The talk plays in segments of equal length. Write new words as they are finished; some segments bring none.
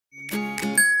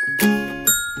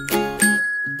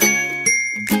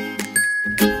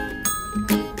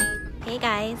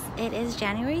It is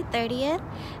January 30th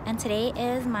and today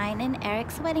is mine and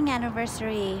Eric's wedding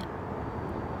anniversary.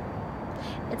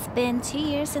 It's been 2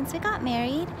 years since we got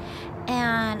married,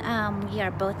 and we are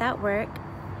both at work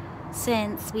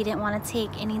since we didn't want to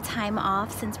take any time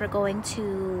off since we're going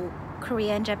to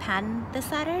Korea and Japan this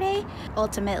Saturday.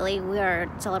 Ultimately, we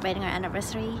are celebrating our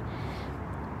anniversary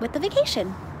with a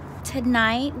vacation.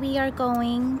 Tonight we are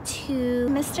going to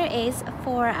Mr. A's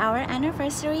for our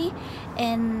anniversary,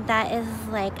 and that is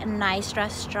like a nice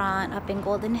restaurant up in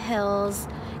Golden Hills,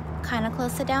 kind of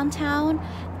close to downtown.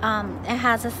 It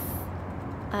has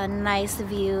a nice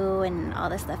view and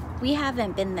all this stuff. We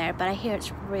haven't been there, but I hear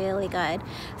it's really good,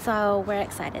 so we're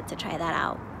excited to try that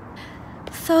out.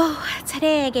 So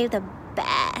today I gave the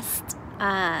best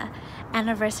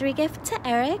anniversary gift to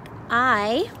Eric.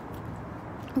 I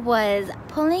was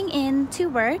pulling into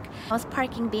work. I was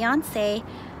parking Beyonce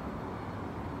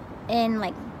in,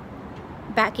 like,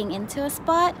 backing into a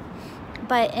spot,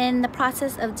 but in the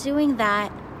process of doing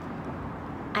that,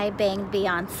 I banged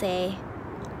Beyonce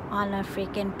on a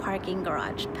freaking parking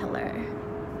garage pillar.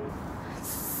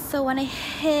 So when I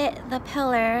hit the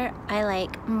pillar, I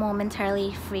like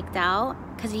momentarily freaked out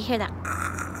because you hear that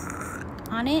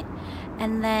on it,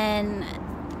 and then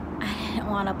I didn't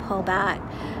want to pull back.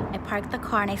 I parked the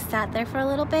car and I sat there for a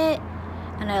little bit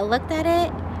and I looked at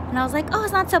it and I was like, oh,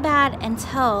 it's not so bad,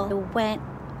 until I went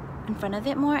in front of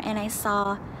it more and I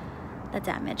saw the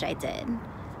damage I did.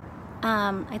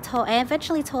 I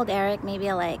eventually told Eric,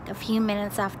 maybe like a few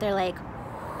minutes after, like,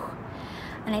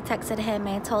 and I texted him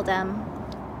and I told him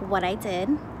what I did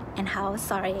and how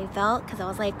sorry I felt, because I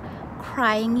was like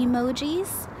crying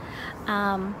emojis.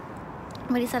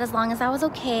 But he said as long as I was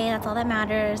okay, that's all that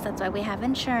matters. That's why we have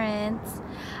insurance.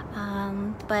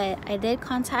 But I did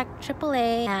contact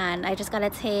AAA, and I just gotta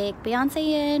take Beyonce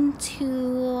in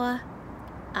to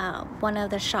one of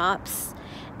the shops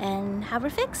and have her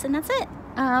fixed, and that's it.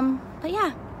 But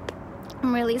yeah,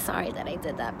 I'm really sorry that I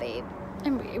did that, babe. I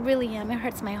really am. It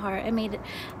hurts my heart. It made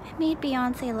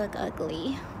Beyonce look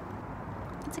ugly.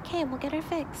 It's okay, we'll get her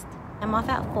fixed. I'm off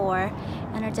at 4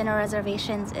 and our dinner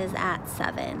reservations is at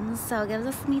 7, so it gives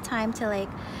us me time to like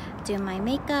do my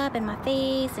makeup and my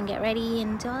face and get ready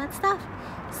and do all that stuff.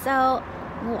 So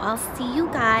well, I'll see you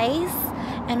guys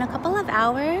in a couple of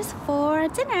hours for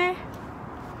dinner.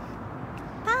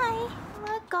 Bye.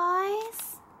 Look,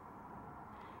 guys,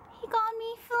 he got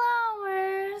me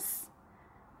flowers.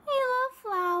 I love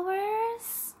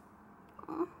flowers.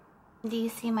 Do you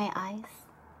see my eyes?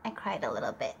 I cried a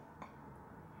little bit.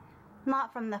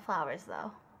 Not from the flowers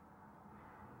though.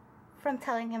 From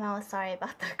telling him I was sorry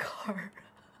about the car.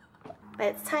 But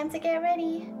it's time to get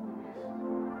ready.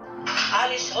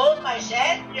 Alice home, I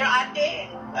said. Your auntie.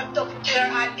 I'm talking to your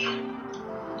auntie.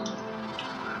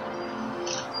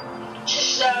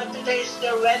 Today's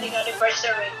their wedding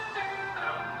anniversary.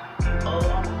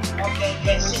 Oh, okay.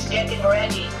 Yes, she's getting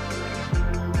ready.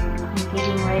 I'm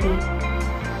getting ready.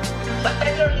 What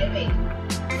time you're leaving?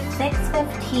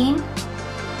 6:15.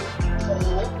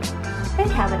 I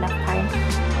have enough time.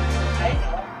 I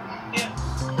know. Yeah.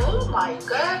 Oh my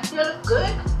God, you look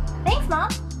good. Thanks, Mom.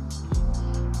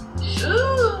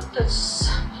 Shoot, that's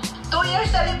 2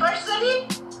 years anniversary.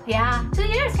 Yeah, 2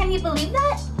 years. Can you believe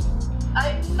that?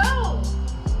 I know.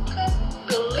 Can't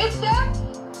believe that.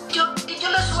 Did you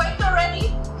lose weight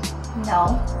already?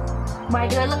 No. Why,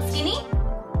 do I look skinny?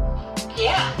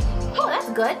 Yeah. Oh, that's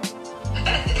good.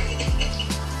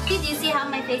 Did you see how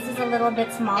my face is a little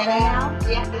bit smaller now?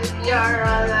 Yeah,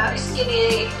 you're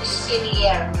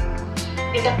skinnier.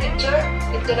 In the picture,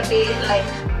 it's gonna be like,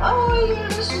 oh, you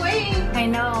lose weight. I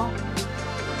know.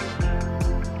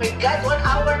 We got 1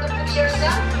 hour to fix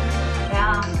yourself.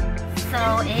 Yeah. So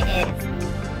it is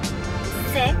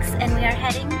 6 and we are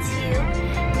heading to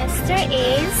Mr.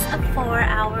 A's for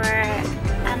our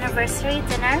anniversary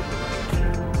dinner.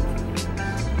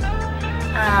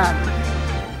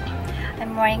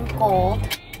 I'm wearing gold.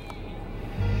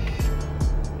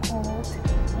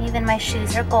 Even my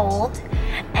shoes are gold.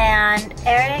 And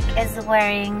Eric is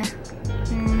wearing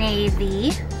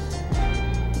navy.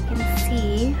 You can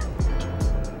see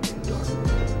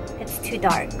it's too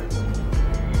dark.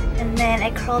 And then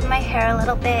I curled my hair a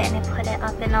little bit and I put it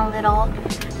up in a little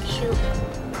cute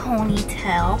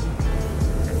ponytail.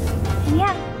 And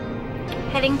yeah,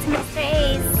 heading to Mr.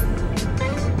 A's.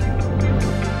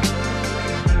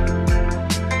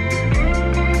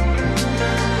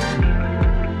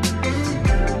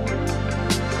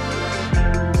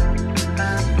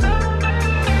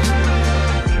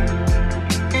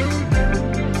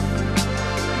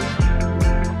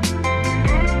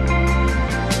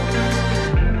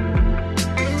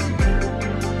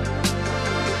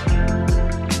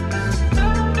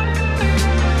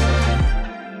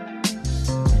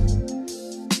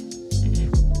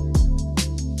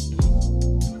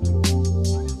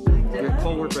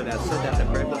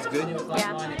 good.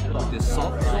 Yeah. The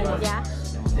salt. Yeah.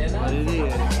 What it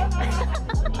is.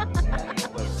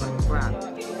 But some crap.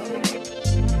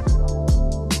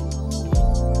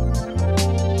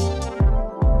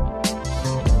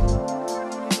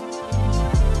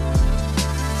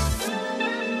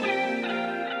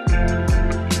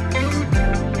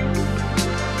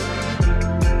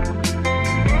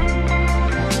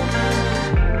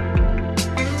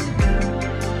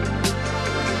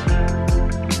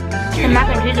 The mac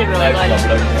and cheese is really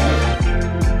good.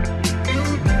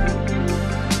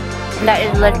 That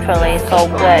is literally so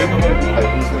good.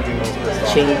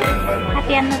 Chink.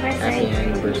 Happy anniversary. Happy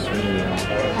anniversary.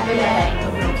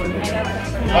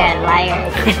 Yeah, liar.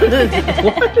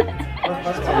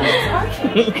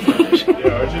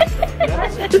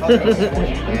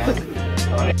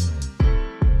 What?